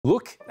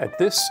Look at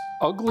this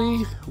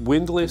ugly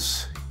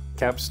windlass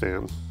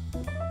capstan.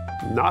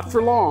 Not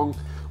for long.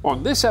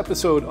 On this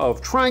episode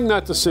of Trying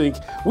Not to Sink,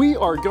 we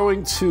are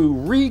going to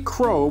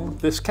re-chrome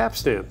this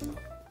capstan.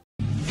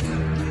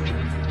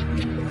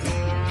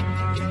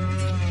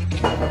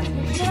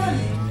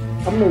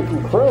 I'm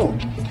making chrome.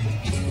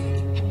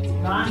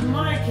 Not in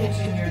my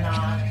kitchen, you're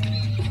not.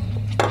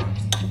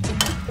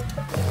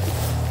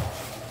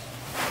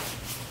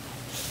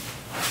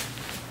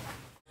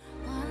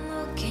 One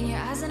look in your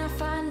eyes and I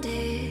find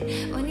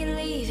it. When you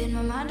leave in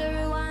my mind,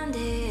 I rewind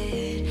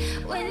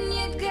it. When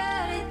you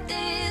got it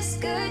this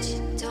good,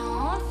 you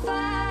don't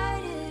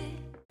fight it.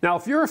 Now,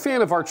 if you're a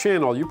fan of our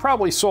channel, you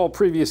probably saw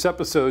previous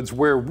episodes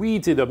where we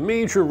did a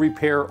major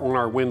repair on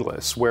our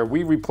windlass, where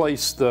we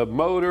replaced the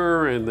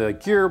motor and the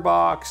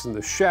gearbox and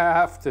the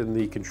shaft and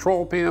the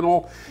control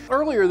panel.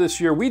 Earlier this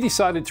year, we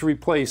decided to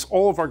replace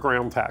all of our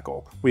ground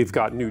tackle. We've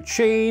got new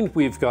chain,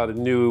 we've got a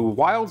new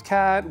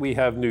Wildcat, we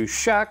have new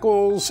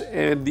shackles,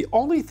 and the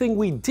only thing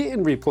we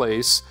didn't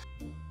replace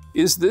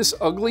is this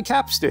ugly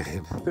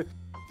capstan.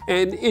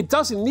 And it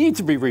doesn't need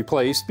to be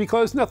replaced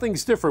because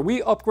nothing's different.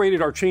 We upgraded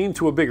our chain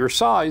to a bigger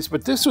size,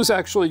 but this was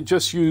actually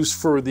just used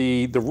for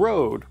the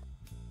road.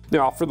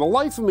 Now, for the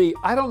life of me,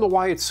 I don't know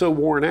why it's so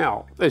worn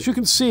out. As you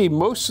can see,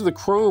 most of the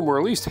chrome, or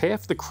at least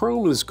half the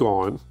chrome, is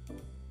gone.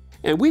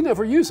 And we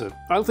never use it.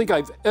 I don't think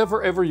I've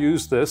ever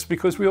used this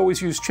because we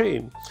always use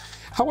chain.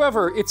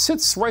 However, it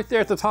sits right there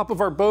at the top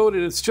of our boat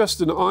and it's just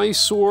an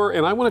eyesore,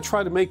 and I want to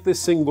try to make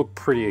this thing look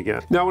pretty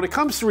again. Now, when it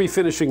comes to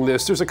refinishing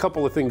this, there's a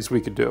couple of things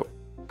we could do.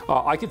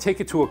 I could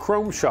take it to a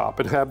chrome shop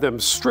and have them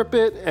strip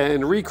it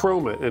and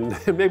re-chrome it,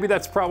 and maybe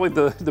that's probably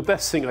the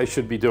best thing I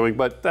should be doing,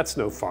 but that's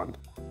no fun.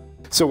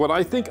 So what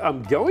I think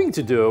I'm going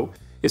to do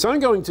is I'm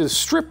going to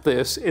strip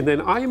this and then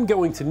I am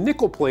going to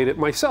nickel plate it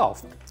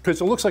myself, because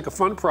it looks like a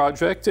fun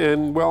project,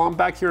 and well, I'm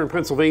back here in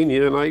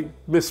Pennsylvania and I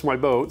miss my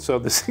boat, so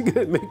this is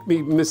going to make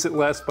me miss it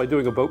less by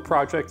doing a boat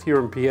project here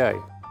in PA.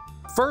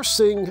 First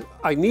thing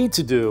I need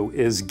to do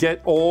is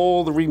get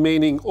all the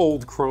remaining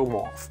old chrome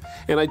off.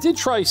 And I did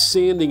try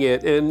sanding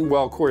it, and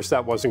well, of course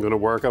that wasn't going to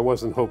work. I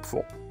wasn't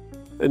hopeful.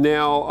 And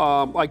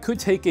now I could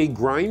take a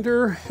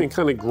grinder and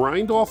kind of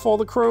grind off all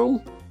the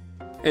chrome,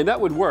 and that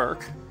would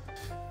work,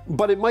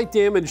 but it might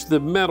damage the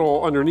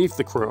metal underneath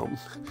the chrome.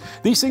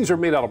 These things are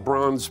made out of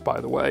bronze, by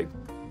the way,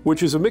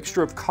 which is a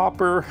mixture of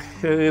copper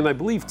and I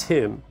believe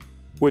tin,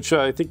 which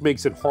I think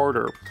makes it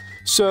harder.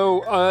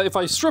 So if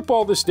I strip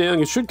all this down,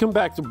 it should come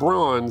back to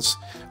bronze,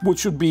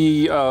 which would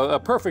be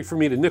perfect for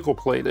me to nickel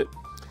plate it.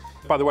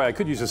 By the way, I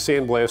could use a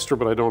sandblaster,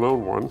 but I don't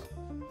own one.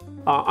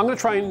 I'm going to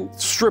try and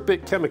strip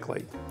it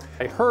chemically.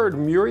 I heard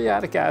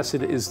muriatic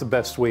acid is the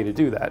best way to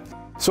do that.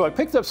 So I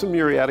picked up some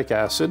muriatic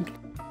acid.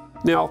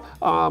 Now,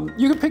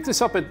 you can pick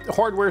this up at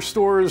hardware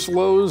stores,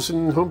 Lowe's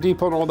and Home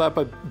Depot and all that,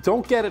 but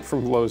don't get it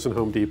from Lowe's and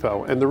Home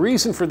Depot. And the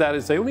reason for that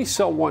is they only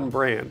sell one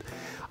brand.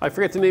 I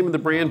forget the name of the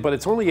brand, but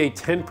it's only a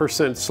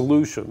 10%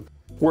 solution.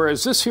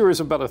 Whereas this here is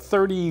about a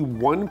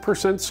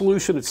 31%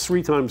 solution, it's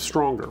 3 times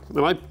stronger.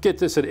 And I get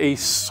this at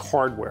Ace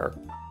Hardware.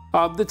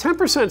 The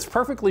 10% is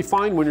perfectly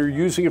fine when you're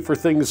using it for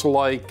things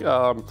like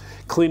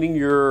cleaning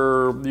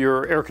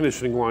your air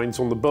conditioning lines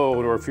on the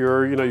boat, or if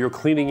you're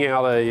cleaning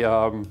out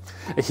a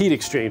heat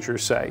exchanger,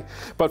 say.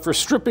 But for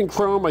stripping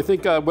chrome, I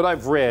think what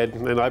I've read,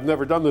 and I've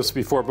never done this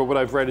before, but what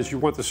I've read is you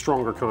want the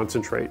stronger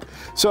concentrate.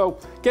 So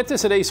get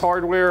this at Ace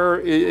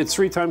Hardware. It's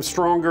 3 times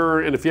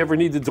stronger, and if you ever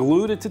need to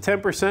dilute it to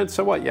 10%,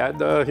 so what? You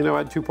add,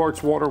 add 2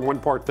 parts water, 1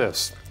 part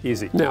this.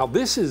 Easy. Now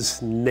this is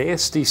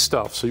nasty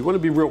stuff, so you want to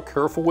be real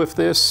careful with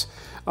this.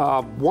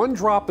 1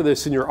 drop of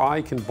this in your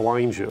eye can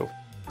blind you.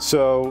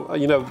 So,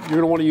 you're going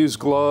to want to use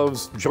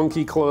gloves,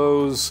 junky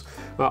clothes,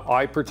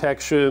 eye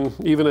protection,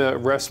 even a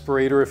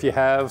respirator if you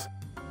have.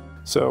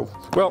 So,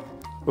 well,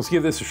 let's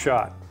give this a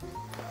shot.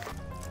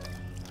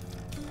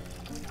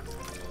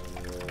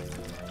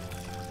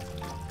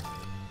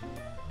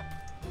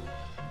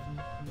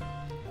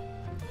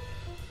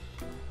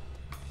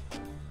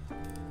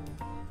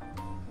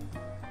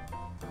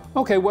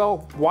 Okay,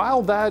 well,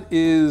 while that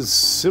is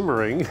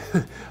simmering,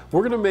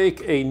 we're going to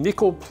make a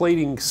nickel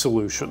plating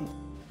solution.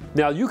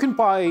 Now, you can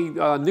buy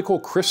nickel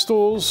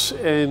crystals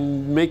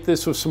and make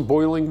this with some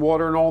boiling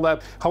water and all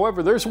that.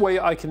 However, there's a way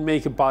I can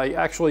make it by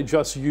actually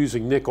just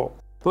using nickel.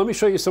 Let me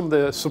show you some of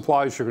the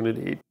supplies you're going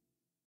to need.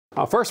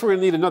 First, we're going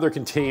to need another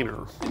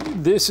container.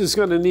 This is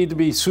going to need to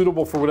be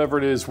suitable for whatever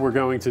it is we're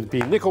going to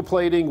be nickel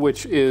plating,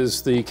 which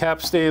is the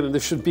capstan, and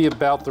this should be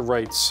about the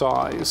right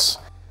size.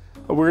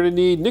 We're going to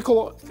need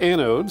nickel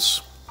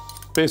anodes.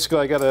 Basically,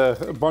 I got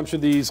a bunch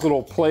of these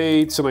little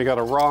plates and I got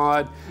a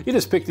rod. You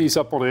just pick these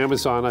up on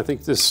Amazon. I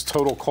think this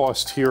total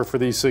cost here for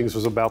these things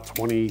was about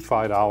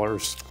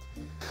 $25.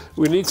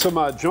 We need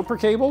some jumper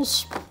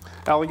cables,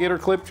 alligator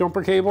clip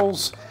jumper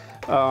cables,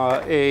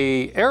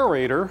 a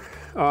aerator.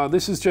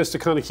 This is just to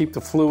kind of keep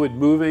the fluid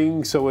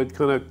moving so it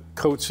kind of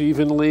coats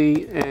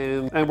evenly,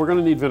 and we're going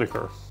to need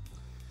vinegar.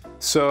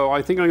 So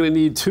I think I'm going to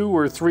need 2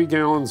 or 3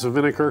 gallons of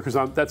vinegar, because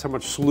that's how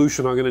much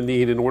solution I'm going to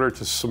need in order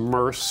to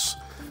submerge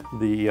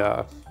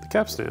the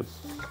capstan.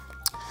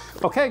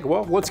 Okay,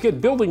 well, let's get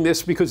building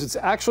this because it's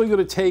actually going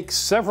to take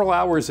several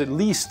hours at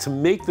least to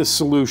make the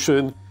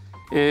solution,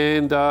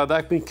 and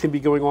that can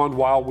be going on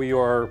while we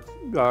are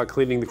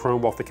cleaning the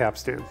chrome off the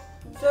capstan.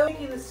 So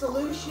making the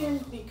solution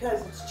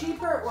because it's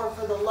cheaper or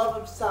for the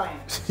love of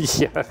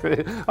science? Yeah,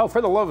 oh, for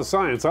the love of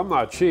science, I'm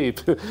not cheap.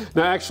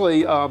 Now,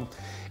 actually,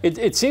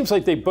 it seems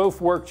like they both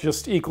work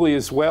just equally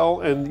as well,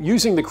 and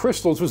using the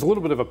crystals was a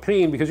little bit of a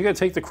pain because you got to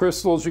take the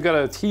crystals, you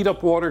got to heat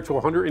up water to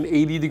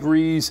 180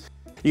 degrees,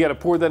 you got to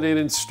pour that in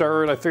and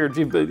stir it. I figured,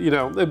 you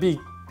know, it'd be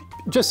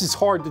just as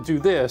hard to do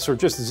this or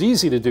just as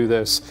easy to do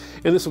this,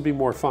 and this will be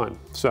more fun.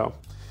 So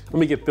let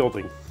me get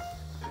building.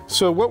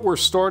 So what we're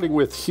starting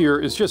with here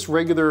is just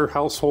regular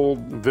household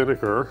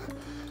vinegar,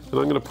 and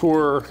I'm going to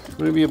pour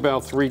maybe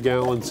about 3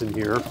 gallons in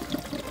here,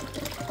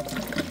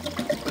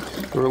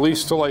 or at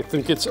least till I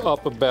think it's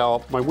up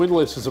about, my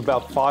windlass is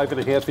about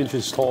 5.5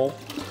 inches tall.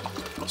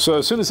 So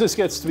as soon as this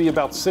gets to be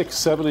about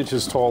 6-7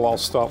 inches tall, I'll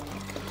stop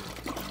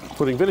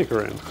putting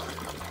vinegar in.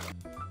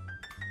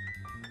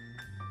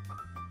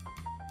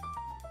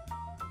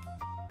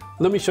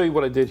 Let me show you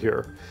what I did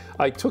here.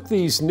 I took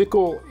these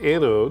nickel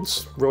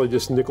anodes, really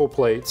just nickel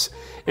plates,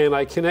 and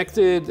I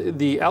connected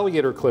the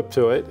alligator clip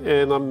to it,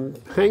 and I'm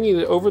hanging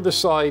it over the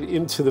side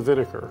into the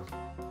vinegar.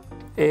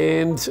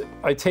 And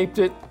I taped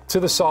it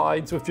to the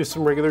sides with just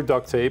some regular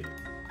duct tape.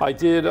 I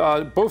did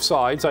both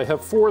sides. I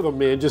have 4 of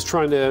them in, just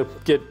trying to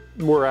get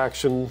more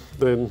action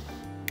than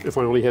if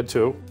I only had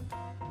 2.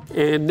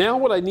 And now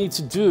what I need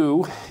to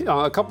do,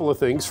 a couple of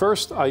things.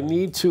 First, I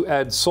need to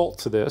add salt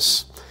to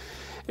this.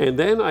 And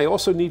then I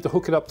also need to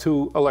hook it up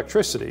to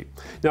electricity.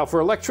 Now for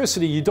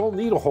electricity, you don't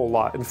need a whole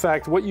lot. In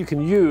fact, what you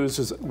can use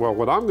is, well,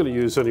 what I'm going to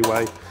use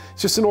anyway,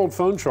 it's just an old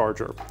phone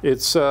charger.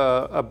 It's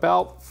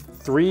about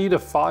 3 to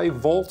 5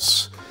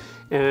 volts,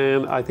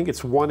 and I think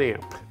it's 1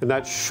 amp. And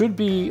that should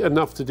be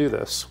enough to do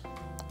this.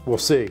 We'll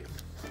see.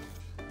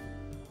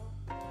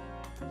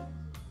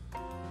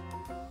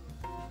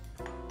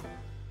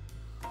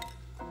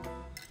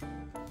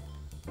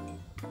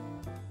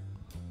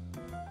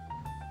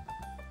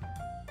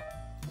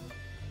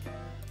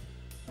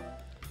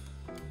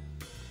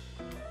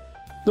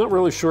 Not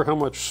really sure how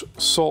much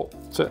salt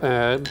to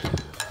add.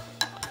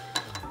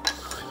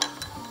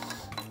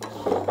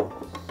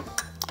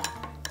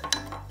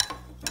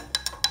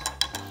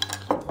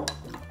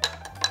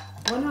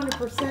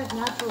 %100%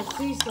 natural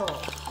sea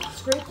salt.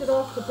 Scraped it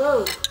off the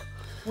boat.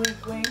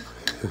 Wink, wink.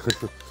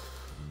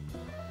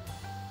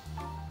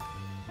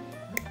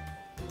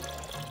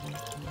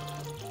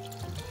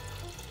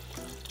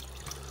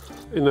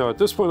 You know, at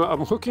this point,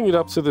 I'm hooking it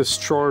up to this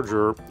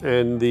charger,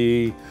 and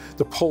the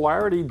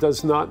polarity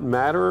does not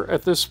matter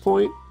at this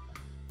point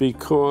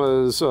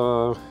because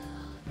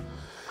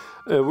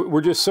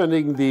we're just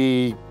sending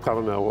the, I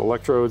don't know,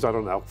 electrodes, I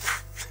don't know,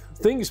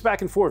 things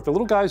back and forth. The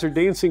little guys are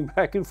dancing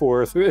back and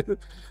forth.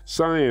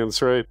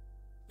 Science, right?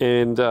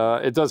 And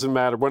it doesn't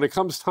matter. When it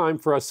comes time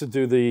for us to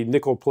do the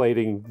nickel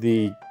plating,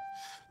 the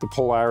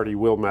polarity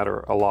will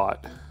matter a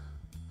lot.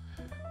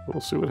 We'll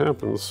see what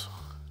happens.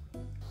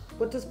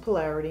 What does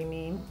polarity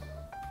mean?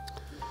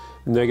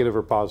 Negative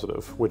or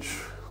positive, which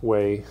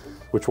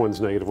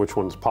one's negative, which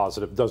one's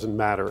positive, doesn't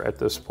matter at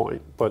this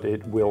point, but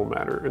it will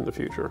matter in the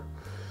future.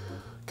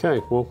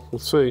 Okay, well,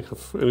 let's see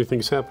if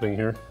anything's happening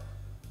here.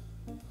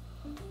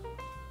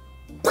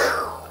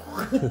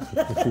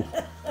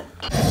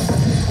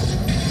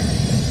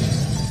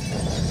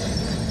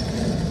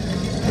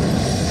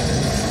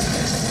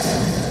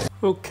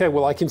 Okay,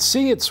 well, I can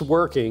see it's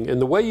working,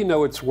 and the way you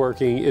know it's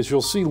working is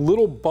you'll see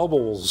little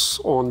bubbles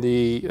on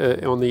the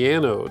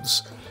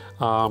anodes,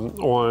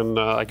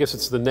 I guess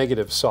it's the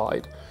negative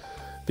side,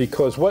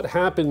 because what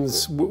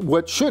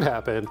should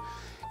happen,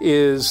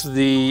 is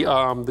the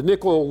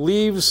nickel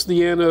leaves the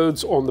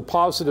anodes on the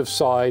positive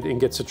side and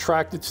gets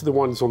attracted to the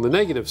ones on the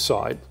negative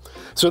side.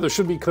 So there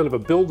should be kind of a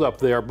buildup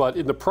there, but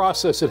in the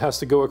process, it has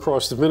to go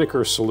across the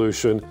vinegar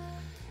solution,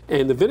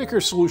 and the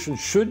vinegar solution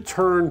should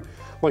turn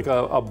like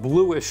a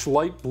bluish,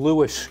 light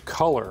bluish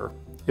color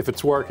if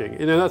it's working.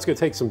 And that's going to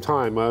take some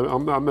time.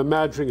 I'm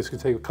imagining it's going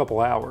to take a couple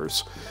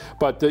hours.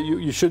 But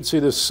you should see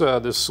this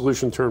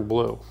solution turn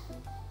blue.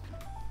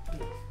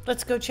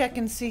 Let's go check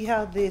and see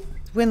how the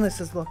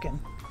windlass is looking.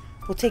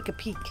 We'll take a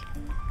peek.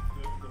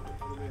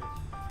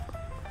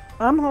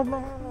 I'm holding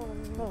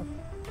on.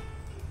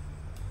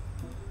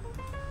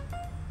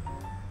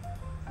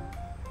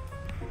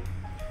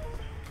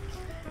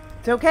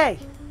 It's okay.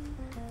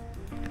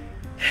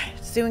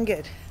 It's doing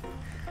good.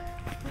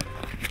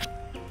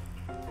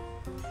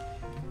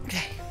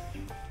 Okay.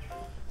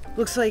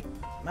 Looks like,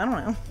 I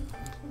don't know.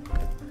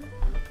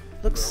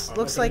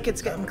 Looks like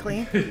it's getting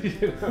clean.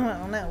 I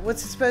don't know.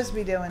 What's it supposed to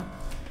be doing?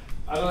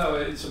 I don't know.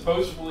 It's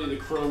supposedly the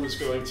chrome is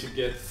going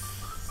to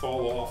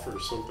fall off or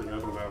something. I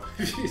don't know.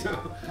 You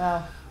know?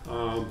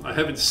 Oh. I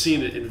haven't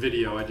seen it in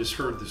video. I just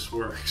heard this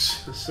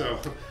works. So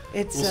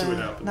It's we'll see what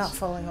happens. not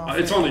falling off.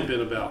 It's only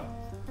been about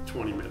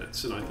 20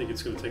 minutes, and I think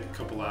it's going to take a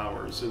couple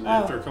hours. And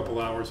after a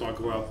couple hours, I'll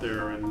go out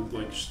there and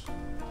like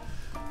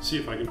see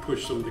if I can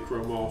push some of the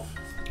chrome off.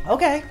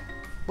 Okay.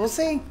 We'll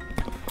see.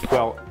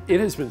 Well, it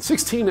has been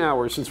 16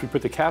 hours since we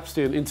put the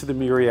capstan into the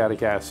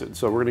muriatic acid,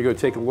 so we're going to go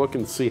take a look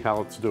and see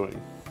how it's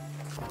doing.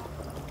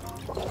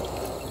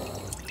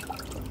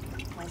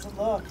 How's it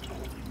look?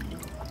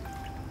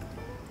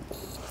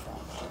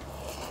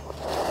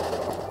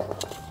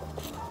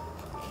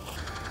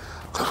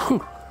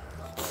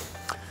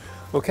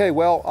 Okay,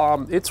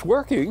 well, it's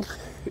working.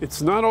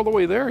 It's not all the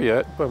way there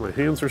yet, but my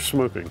hands are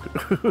smoking.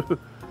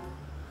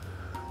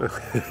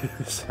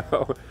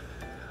 So,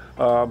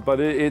 but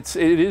it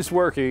is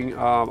working.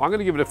 I'm going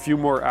to give it a few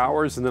more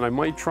hours, and then I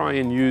might try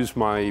and use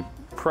my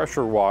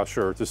pressure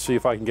washer to see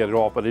if I can get it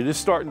off. But it is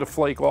starting to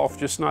flake off,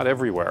 just not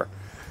everywhere.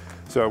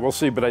 So we'll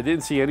see. But I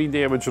didn't see any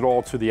damage at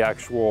all to the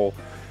actual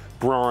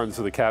bronze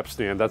of the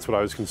capstan. That's what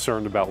I was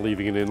concerned about,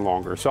 leaving it in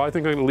longer. So I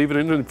think I'm going to leave it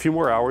in a few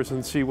more hours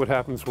and see what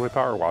happens when I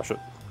power wash it.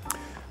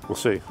 We'll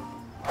see.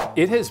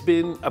 It has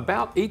been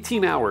about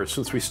 18 hours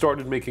since we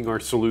started making our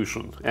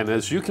solution, and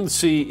as you can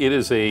see, it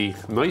is a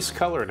nice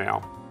color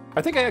now.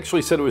 I think I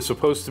actually said it was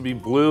supposed to be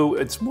blue.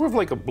 It's more of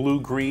like a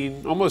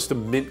blue-green, almost a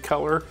mint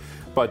color,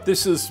 but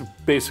this is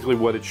basically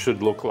what it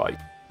should look like.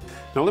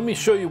 Now let me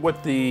show you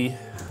what the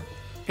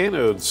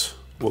anodes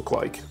look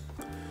like.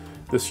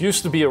 This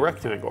used to be a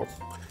rectangle,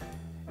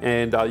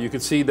 and you can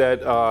see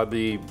that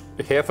the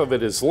half of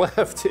it is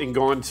left and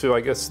gone to,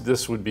 I guess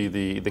this would be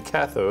the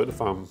cathode,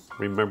 if I'm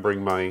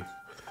remembering my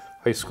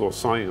high school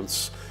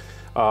science.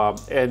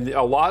 And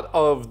a lot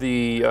of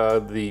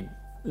the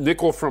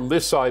nickel from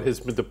this side has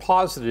been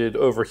deposited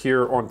over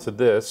here onto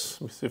this.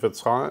 Let me see if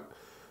it's hot.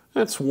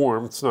 It's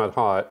warm, it's not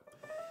hot.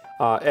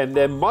 And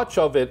then much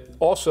of it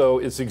also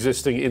is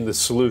existing in the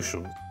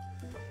solution.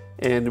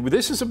 And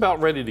this is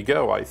about ready to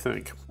go, I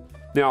think.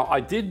 Now, I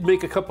did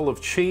make a couple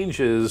of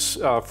changes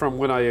from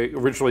when I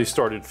originally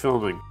started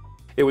filming.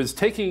 It was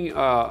taking,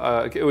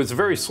 it was a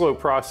very slow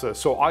process,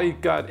 so I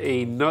got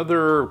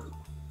another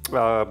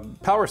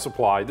power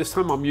supply. This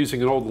time I'm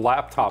using an old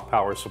laptop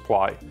power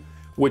supply,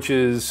 which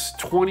is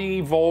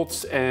 20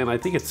 volts and I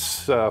think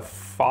it's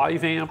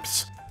 5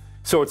 amps.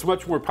 So it's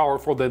much more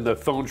powerful than the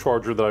phone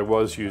charger that I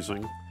was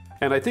using.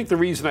 And I think the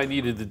reason I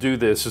needed to do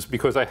this is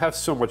because I have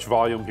so much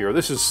volume here.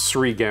 This is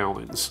 3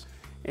 gallons.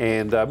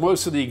 And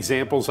most of the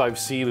examples I've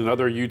seen in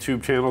other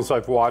YouTube channels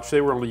I've watched,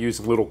 they were only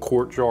using little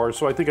quart jars,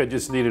 so I think I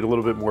just needed a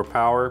little bit more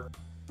power.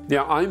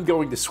 Now I'm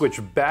going to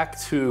switch back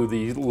to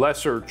the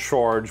lesser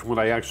charge when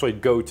I actually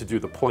go to do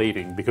the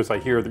plating, because I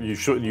hear that you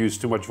shouldn't use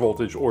too much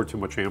voltage or too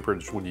much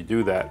amperage when you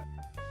do that.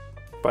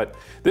 But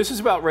this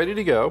is about ready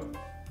to go.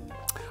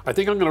 I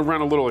think I'm going to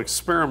run a little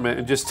experiment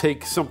and just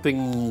take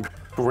something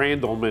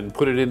random and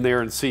put it in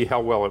there and see how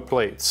well it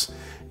plates.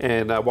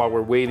 And while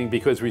we're waiting,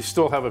 because we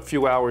still have a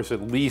few hours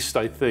at least,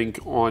 I think,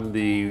 on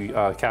the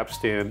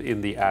capstan in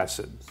the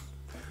acid.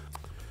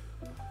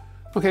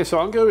 Okay, so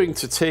I'm going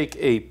to take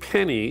a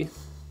penny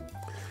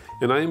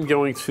and I'm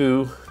going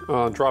to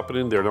drop it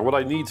in there. Now what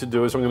I need to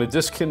do is I'm going to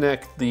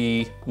disconnect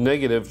the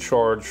negative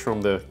charge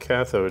from the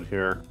cathode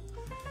here,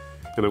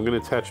 and I'm going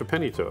to attach a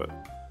penny to it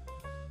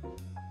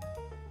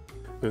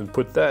and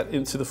put that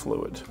into the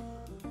fluid.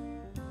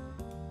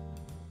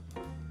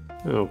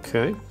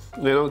 Okay,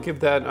 and I'll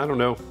give that, I don't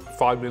know,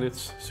 5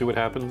 minutes, see what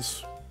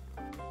happens.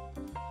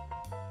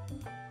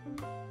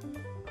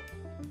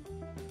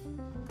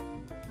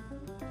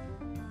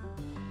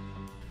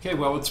 Okay,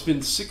 well, it's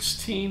been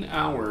 16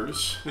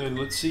 hours, and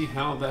let's see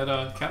how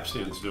that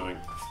capstan's doing.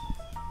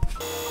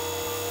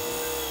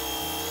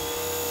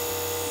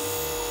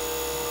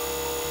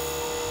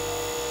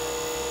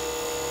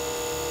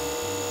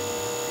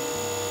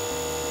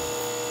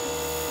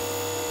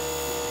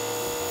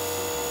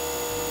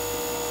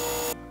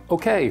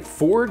 Okay,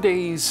 4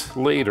 days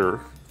later,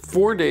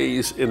 4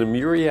 days in a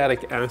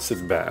muriatic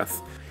acid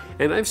bath,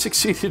 and I've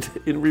succeeded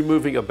in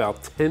removing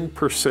about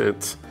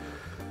 10%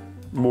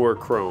 more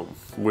chrome,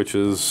 which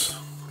is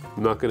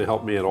not going to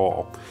help me at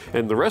all.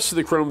 And the rest of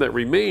the chrome that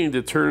remained,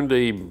 it turned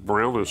a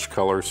brownish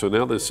color, so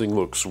now this thing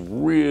looks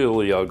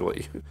really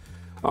ugly.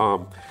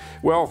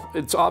 Well,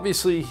 it's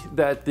obviously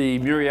that the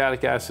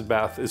muriatic acid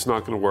bath is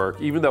not going to work,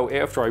 even though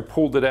after I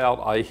pulled it out,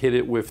 I hit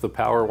it with the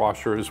power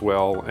washer as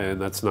well, and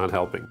that's not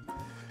helping.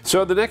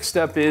 So the next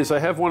step is I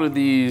have one of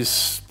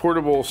these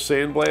portable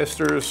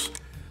sandblasters.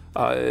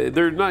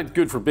 They're not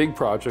good for big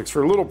projects.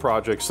 For little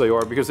projects they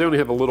are, because they only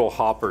have a little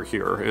hopper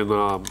here, and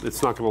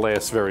it's not going to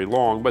last very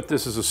long, but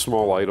this is a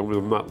small item.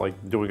 I'm not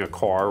like doing a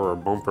car or a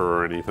bumper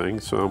or anything,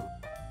 so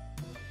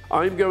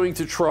I'm going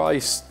to try,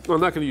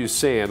 I'm not going to use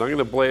sand. I'm going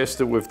to blast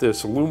it with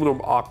this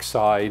aluminum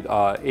oxide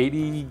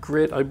 80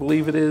 grit, I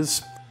believe it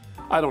is.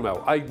 I don't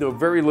know. I know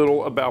very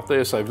little about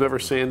this. I've never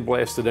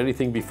sandblasted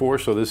anything before,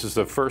 so this is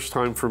the first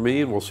time for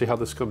me, and we'll see how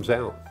this comes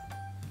out.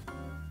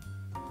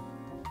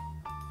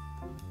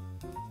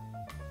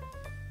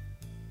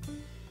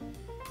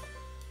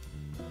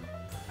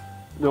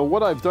 Now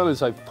what I've done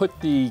is I've put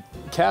the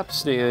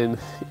capstan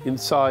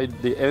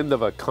inside the end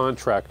of a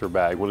contractor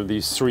bag, one of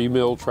these 3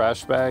 mil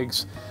trash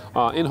bags,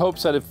 in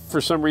hopes that if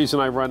for some reason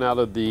I run out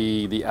of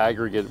the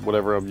aggregate,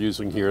 whatever I'm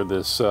using here,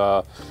 this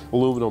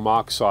aluminum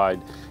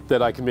oxide,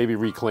 that I can maybe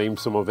reclaim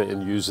some of it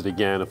and use it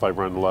again if I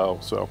run low.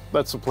 So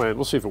that's the plan.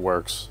 We'll see if it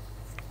works.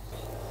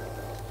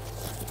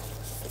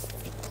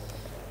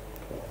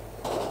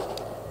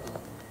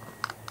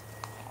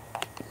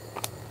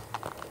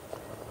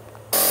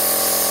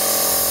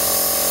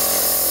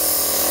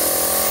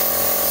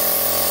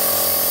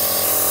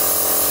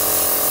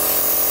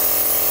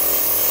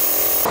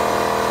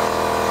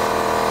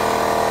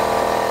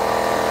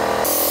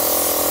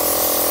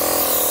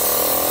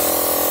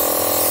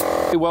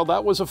 Well,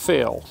 that was a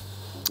fail.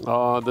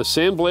 The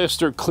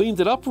sandblaster cleaned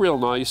it up real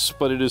nice,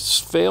 but it has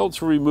failed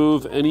to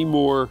remove any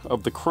more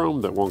of the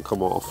chrome that won't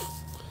come off.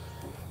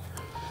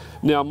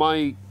 Now,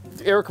 my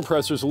air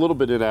compressor is a little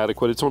bit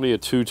inadequate. It's only a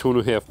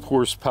 2.5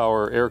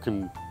 horsepower air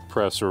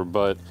compressor,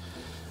 but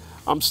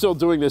I'm still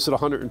doing this at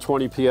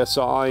 120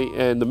 psi,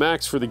 and the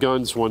max for the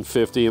gun's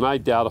 150, and I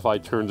doubt if I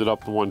turned it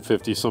up to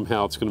 150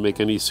 somehow it's going to make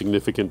any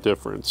significant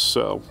difference.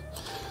 So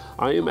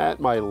I am at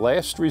my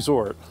last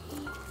resort.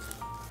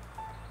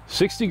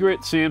 60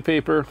 grit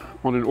sandpaper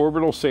on an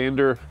orbital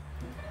sander,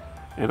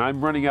 and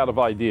I'm running out of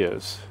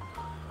ideas.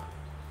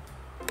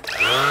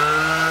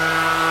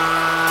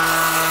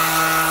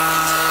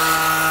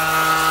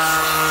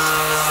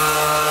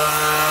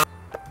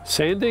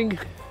 Sanding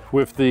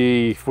with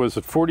the, was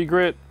it 40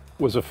 grit,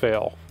 was a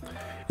fail.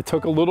 It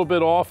took a little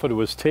bit off, but it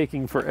was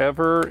taking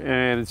forever,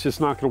 and it's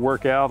just not going to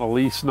work out, at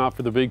least not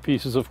for the big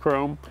pieces of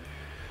chrome.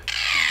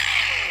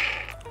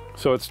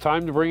 So it's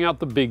time to bring out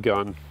the big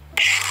gun.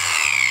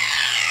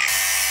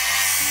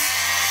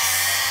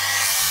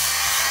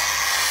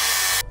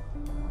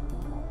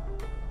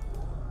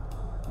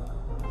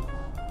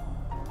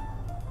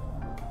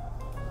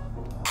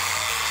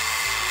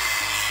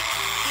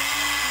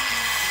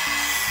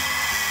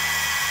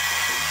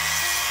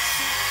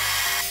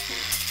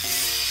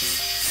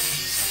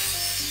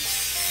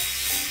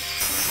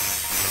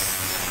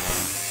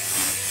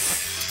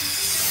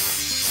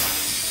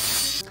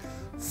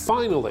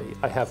 Finally,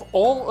 I have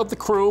all of the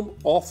chrome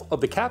off of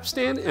the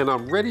capstan and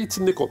I'm ready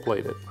to nickel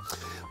plate it.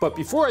 But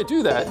before I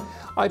do that,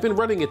 I've been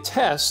running a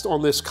test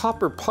on this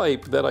copper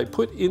pipe that I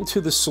put into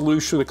the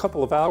solution a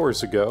couple of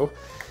hours ago.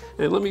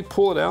 And let me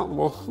pull it out and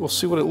we'll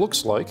see what it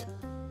looks like.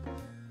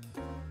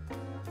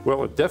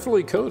 Well, it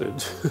definitely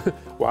coated.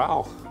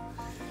 Wow.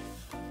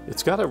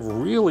 It's got a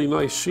really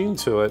nice sheen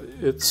to it.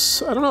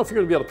 I don't know if you're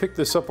gonna be able to pick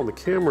this up on the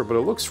camera, but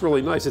it looks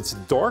really nice. It's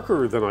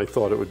darker than I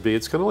thought it would be.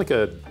 It's kind of like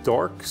a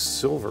dark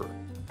silver.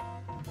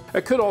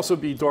 It could also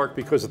be dark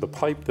because of the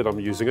pipe that I'm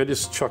using. I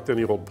just chucked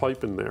any old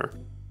pipe in there.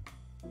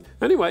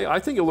 Anyway, I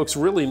think it looks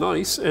really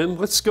nice, and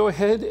let's go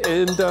ahead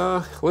and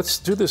let's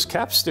do this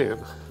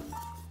capstan.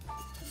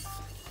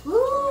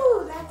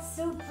 Ooh, that's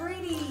so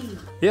pretty.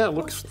 Yeah, it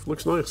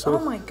looks nice, huh? Oh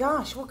my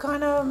gosh, what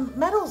kind of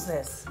metal is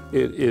this?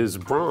 It is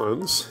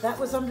bronze. That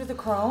was under the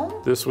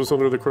chrome? This was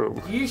under the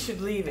chrome. You should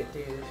leave it,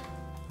 dude.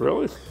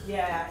 Really?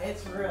 Yeah,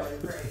 it's really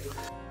pretty.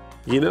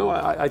 You know,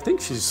 I think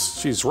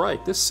she's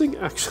right. This thing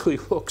actually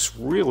looks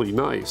really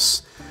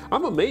nice.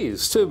 I'm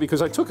amazed too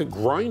because I took a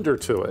grinder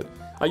to it.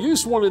 I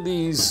used one of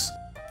these,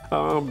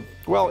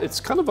 well, it's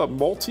kind of a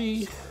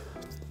multi-grinder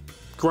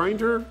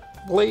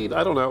blade,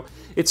 I don't know.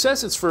 It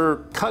says it's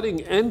for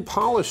cutting and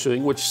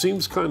polishing, which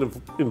seems kind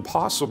of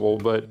impossible,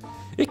 but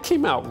it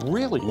came out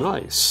really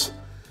nice.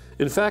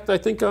 In fact, I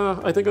think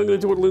I'm gonna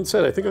do what Lynn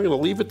said. I think I'm gonna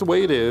leave it the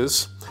way it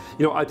is.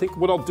 You know, I think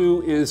what I'll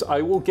do is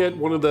I will get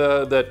one of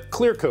that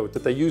clear coat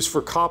that they use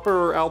for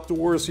copper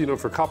outdoors, you know,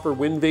 for copper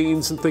wind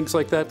vanes and things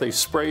like that. They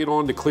spray it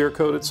on to clear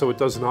coat it so it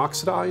doesn't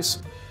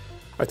oxidize.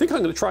 I think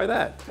I'm gonna try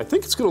that. I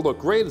think it's gonna look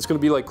great. It's gonna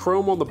be like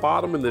chrome on the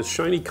bottom and this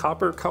shiny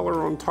copper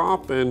color on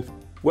top, and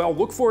well,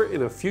 look for it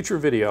in a future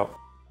video.